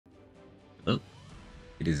Hello.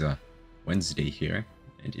 It is a Wednesday here,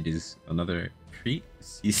 and it is another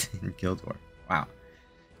pre-season Guild War. Wow.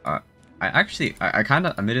 I kind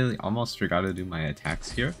of admittedly almost forgot to do my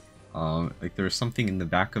attacks here. Like there was something in the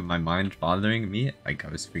back of my mind bothering me. Like I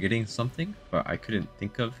was forgetting something, but I couldn't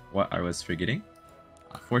think of what I was forgetting.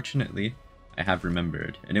 Fortunately, I have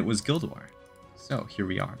remembered, and it was Guild War. So here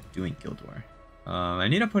we are doing Guild War. I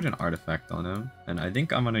need to put an artifact on him, and I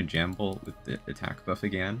think I'm gonna jamble with the attack buff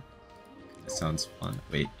again. This sounds fun.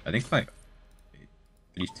 Wait, I think like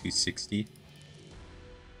 3260.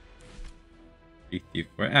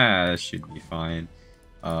 334. Should be fine.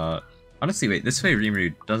 Honestly, wait, this way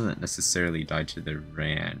Rimuru doesn't necessarily die to the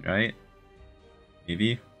Ran, right?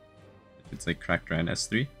 Maybe? If it's like cracked Ran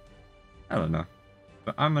S3? I don't know.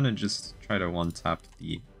 But I'm gonna just try to one-tap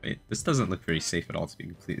the... Wait, this doesn't look very safe at all, to be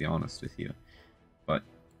completely honest with you. But,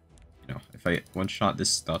 you know, if I one-shot this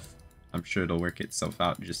stuff, I'm sure it'll work itself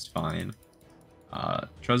out just fine.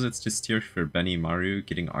 Trozit's just here for Benimaru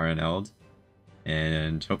getting RNL'd.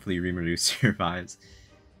 And hopefully Rimuru survives.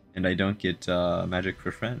 And I don't get magic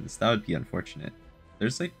for friends. That would be unfortunate.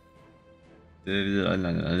 There's like...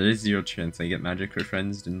 There's 0 chance I get magic for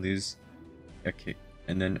friends and lose. Okay.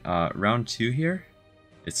 And then round 2 here.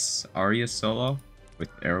 It's Arya solo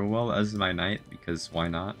with Arrowwell as my knight, because why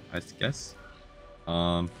not, I guess.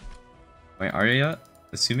 My Arya,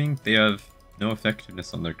 assuming they have no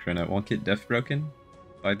effectiveness on their Krina, won't get death broken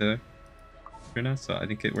by the Krina, so I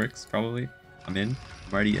think it works probably. I'm in.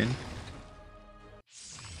 I'm already in.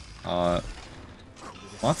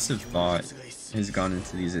 Lots of thought has gone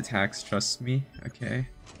into these attacks, trust me. Okay.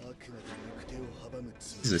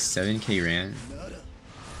 This is a 7k Ran.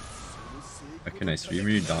 Okay, nice.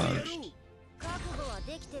 Rimuru dodged.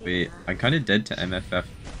 Wait, I'm kind of dead to MFF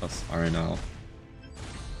plus RNL.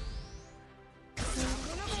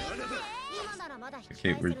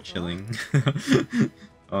 Okay, we're chilling.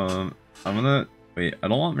 I'm gonna... Wait, I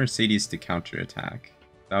don't want Mercedes to counterattack.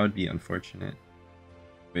 That would be unfortunate.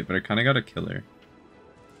 Wait, but I kind of got a killer.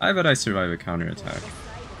 I bet I survive a counterattack.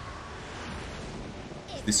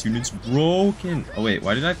 This unit's broken! Oh wait,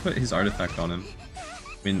 why did I put his artifact on him?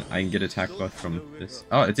 When I can get attack buff from this.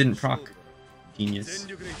 Oh, it didn't proc. Genius.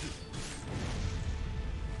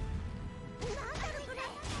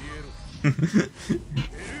 Does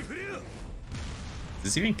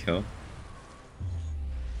this even kill?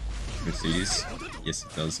 Mercedes? Yes,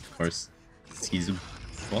 it does, of course. He's a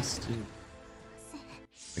boss too.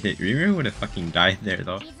 Okay, Rimuru would have fucking died there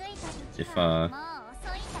though. If,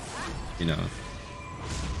 you know,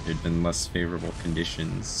 there'd been less favorable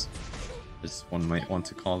conditions, as one might want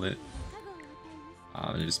to call it.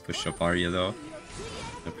 Just push up Arya though.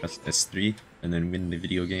 I'll press S3 and then win the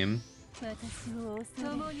video game.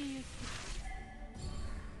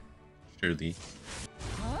 Surely.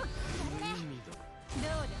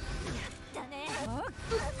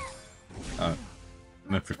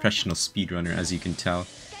 I'm a professional speedrunner, as you can tell.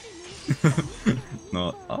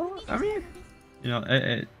 No, oh, I mean, you know,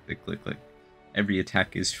 look. Every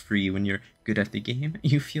attack is free when you're good at the game.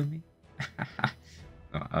 You feel me?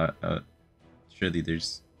 No, surely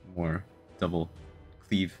there's more double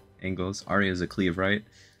cleave angles. Arya's a cleave, right?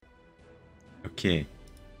 Okay,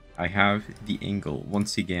 I have the angle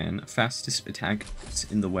once again. Fastest attack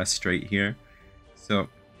in the west right here. So,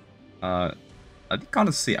 I think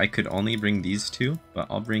honestly I could only bring these 2, but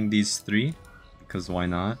I'll bring these 3 because why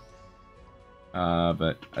not?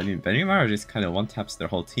 But I mean, Benimaru just kind of one-taps their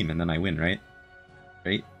whole team and then I win, right?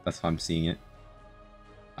 Right? That's how I'm seeing it.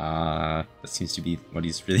 That seems to be what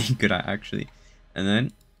he's really good at, actually. And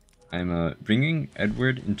then I'm bringing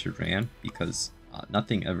Edward into Ran because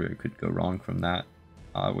nothing ever could go wrong from that.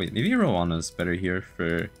 Wait, maybe Roana's better here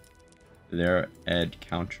for their Ed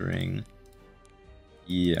countering.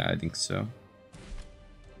 Yeah, I think so.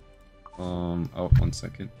 Oh, 1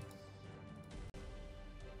 second.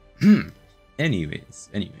 Anyways,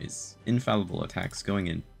 infallible attacks going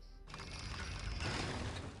in.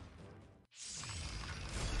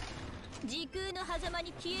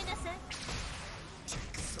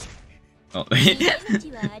 Oh,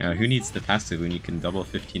 yeah, who needs the passive when you can double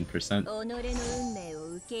 15%?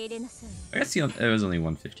 I guess it was only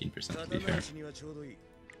 115% to be fair.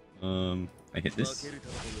 I hit this.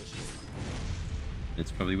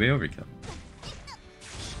 It's probably way overkill.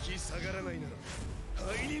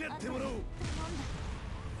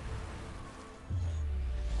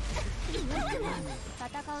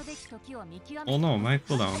 Oh no, my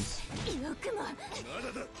cooldowns.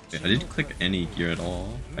 Wait, I didn't click any gear at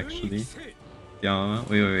all, actually. Yeah,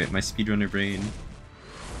 wait, my speedrunner brain.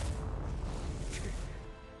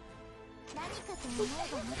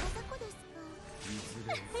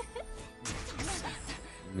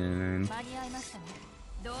 And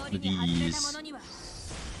then these.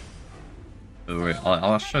 Oh wait,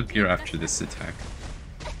 I'll show gear after this attack.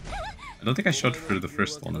 I don't think I showed for the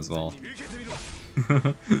first one as well.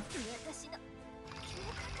 Wait,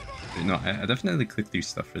 no, I definitely clicked through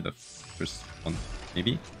stuff for the first one.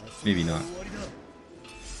 Maybe? Maybe not.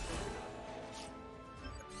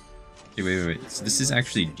 Okay, wait. So this is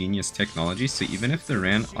actually genius technology, so even if the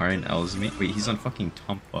ran RNLs me... Wait, he's on fucking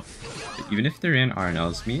Tompa. Even if the ran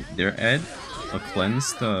RNLs me, their ed will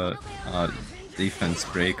cleanse the defense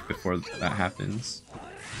break before that happens.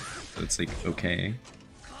 So it's like, okay.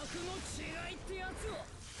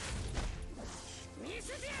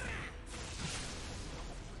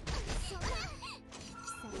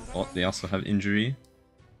 Oh, they also have injury.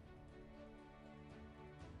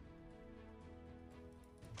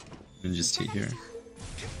 And just hit here.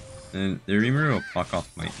 And the Rimuru will proc off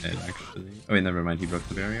my head, actually. Oh wait, never mind, he broke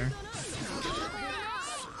the barrier.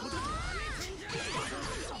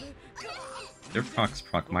 Their procs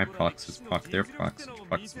proc my procs, which proc their procs, which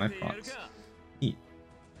procs my procs. Neat.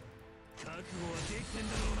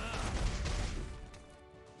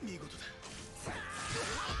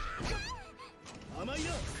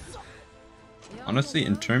 Honestly,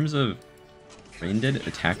 in terms of brain-dead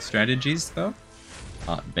attack strategies, though,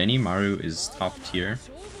 Benimaru is top tier.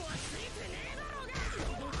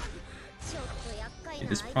 Okay,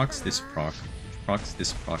 this procs this proc, which procs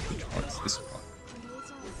this proc, which procs this proc.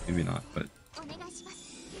 Maybe not, but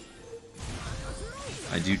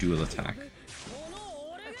I do dual attack.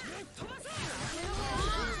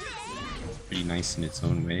 Pretty nice in its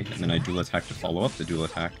own way, and then I dual attack to follow up the dual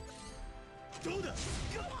attack.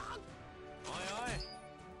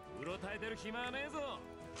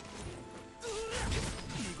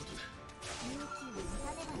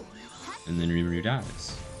 And then Rimuru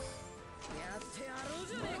dies.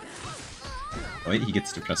 Wait, he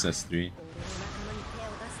gets to press S3.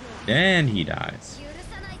 Then he dies.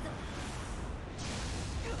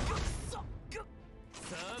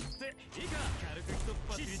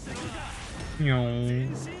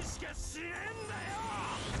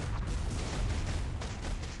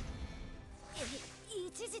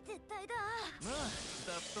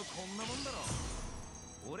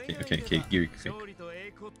 Okay, gear quick.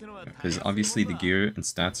 Because obviously the gear and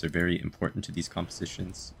stats are very important to these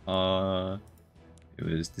compositions. It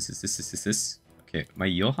was this. Okay, my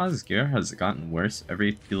Yoha's gear has gotten worse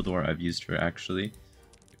every field war I've used her, actually,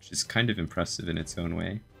 which is kind of impressive in its own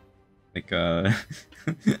way. Like,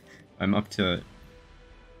 I'm up to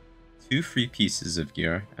 2 free pieces of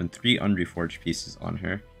gear and 3 unreforged pieces on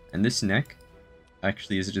her, and this neck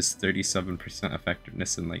actually is just 37%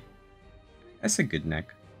 effectiveness, and like, that's a good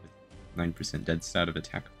neck with 9% dead stat of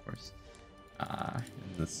attack, of course.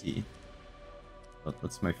 Let's see.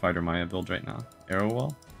 What's my Fighter Maya build right now? Arrow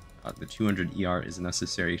Wall? The 200 ER is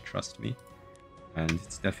necessary, trust me. And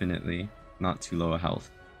it's definitely not too low a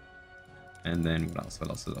health. And then what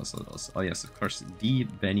else? Oh yes, of course, the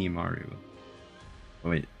Benimaru.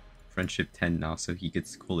 Oh wait, friendship 10 now, so he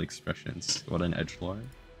gets cool expressions. What an edgelord.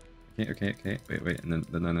 Okay. Wait. And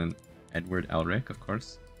then Edward Elric, of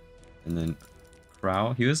course. And then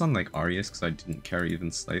Crow. He was on like Arius because I didn't care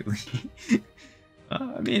even slightly.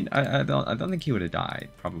 I mean, I don't think he would have died.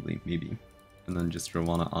 Probably, maybe. And then just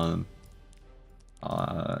Rowana on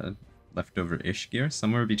leftover-ish gear,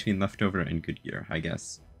 somewhere between leftover and good gear, I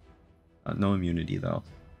guess. No immunity though.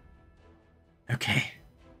 Okay,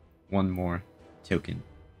 one more token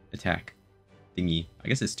attack thingy. I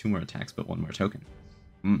guess it's 2 more attacks, but 1 more token.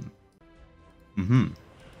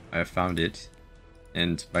 I have found it,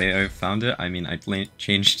 and by I have found it, I mean I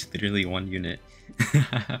changed literally 1 unit.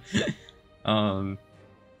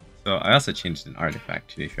 So I also changed an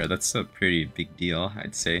artifact, to be fair. That's a pretty big deal,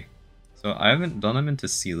 I'd say. So I haven't done them into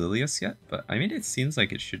Sea Lilius yet, but I mean it seems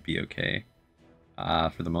like it should be okay,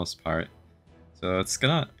 for the most part. So it's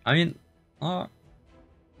gonna, I mean, well,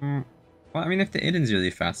 I mean if the Aiden's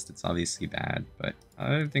really fast, it's obviously bad, but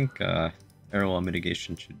I think Airwall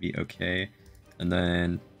mitigation should be okay. And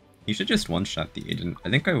then you should just one-shot the Aiden.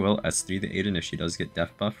 I think I will S3 the Aiden if she does get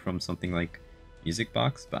death buff from something like Music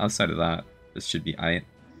Box, but outside of that, this should be aight.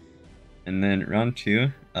 And then round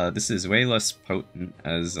 2, this is way less potent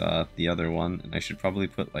as the other one, and I should probably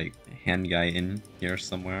put like Hand Guy in here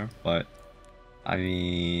somewhere, but I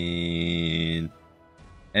mean,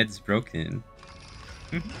 Ed's broken.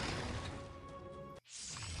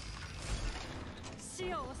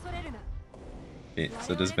 Okay,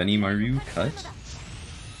 so does Benimaru cut?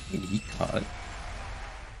 He cut.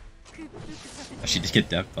 Oh, she did get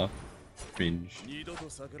death buff. Cringe.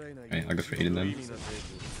 Alright, I'll go for Aiden then.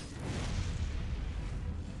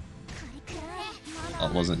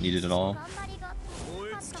 That wasn't needed at all.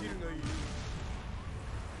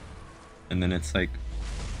 And then it's like,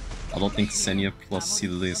 I don't think Senya plus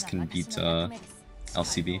Seedless can beat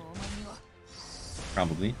LCB.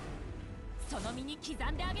 Probably.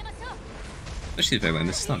 Especially if I land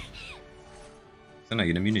this stun. Then I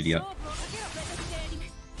get immunity up.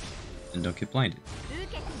 And don't get blinded.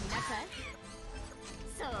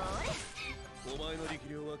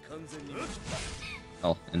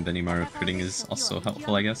 Oh, and Benimaru critting is also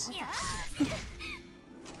helpful, I guess.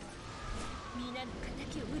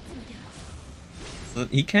 So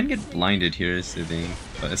he can get blinded here is the thing,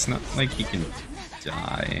 but it's not like he can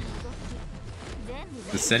die.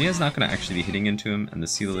 The Senya is not going to actually be hitting into him, and the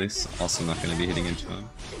Seedless also not going to be hitting into him.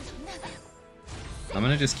 I'm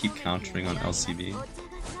going to just keep countering on LCB.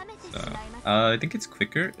 So, I think it's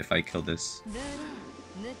quicker if I kill this.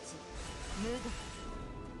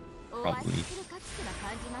 Probably.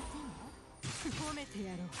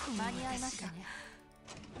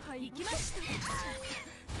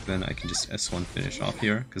 Then I can just S1 finish off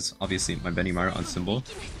here, because obviously my Benimaru on symbol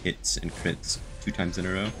hits and crits 2 times in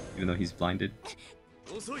a row, even though he's blinded.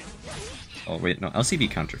 Oh wait, no, LCB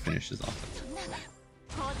counter finishes off.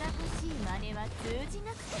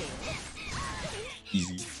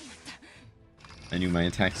 Easy. I knew my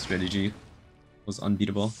attack strategy was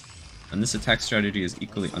unbeatable. And this attack strategy is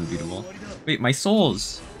equally unbeatable. Wait, my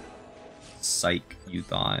souls! Psych, you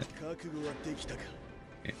thought. Okay,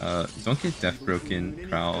 don't get death broken,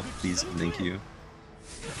 Crow, please and thank you.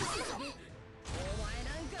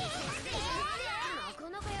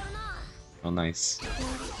 Oh, nice.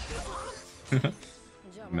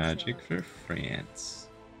 Magic for France.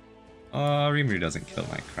 Oh, Rimuru doesn't kill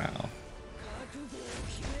my Crow.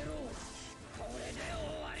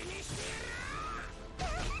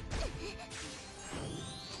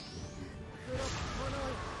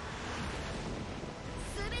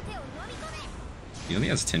 He only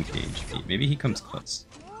has 10k HP. Maybe he comes close.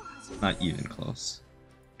 Not even close.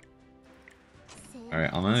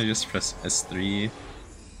 Alright, I'm gonna just press S3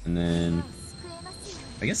 and then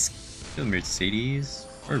I guess kill Mercedes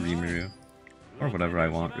or Rimuru or whatever I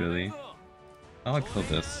want really. I'll kill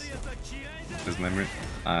this because my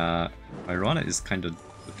Rana is kind of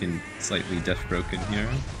looking slightly death broken here.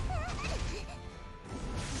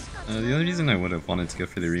 The only reason I would have wanted to go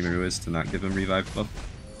for the Rimuru is to not give him revive buff,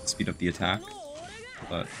 speed up the attack.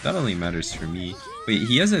 But that only matters for me. Wait,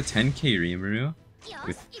 he has a 10k Rimuru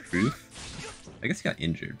with proof? I guess he got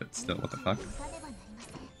injured, but still, what the fuck?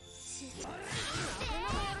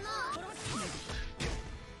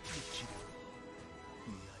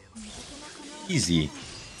 Easy.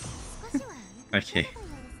 Okay,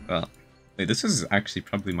 well, wait, this is actually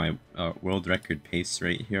probably my world record pace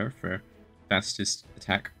right here for fastest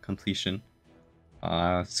attack completion.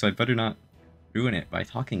 So I better not ruin it by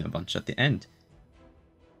talking a bunch at the end.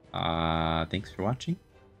 Thanks for watching.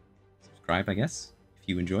 Subscribe, I guess, if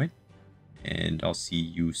you enjoyed. And I'll see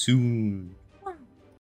you soon.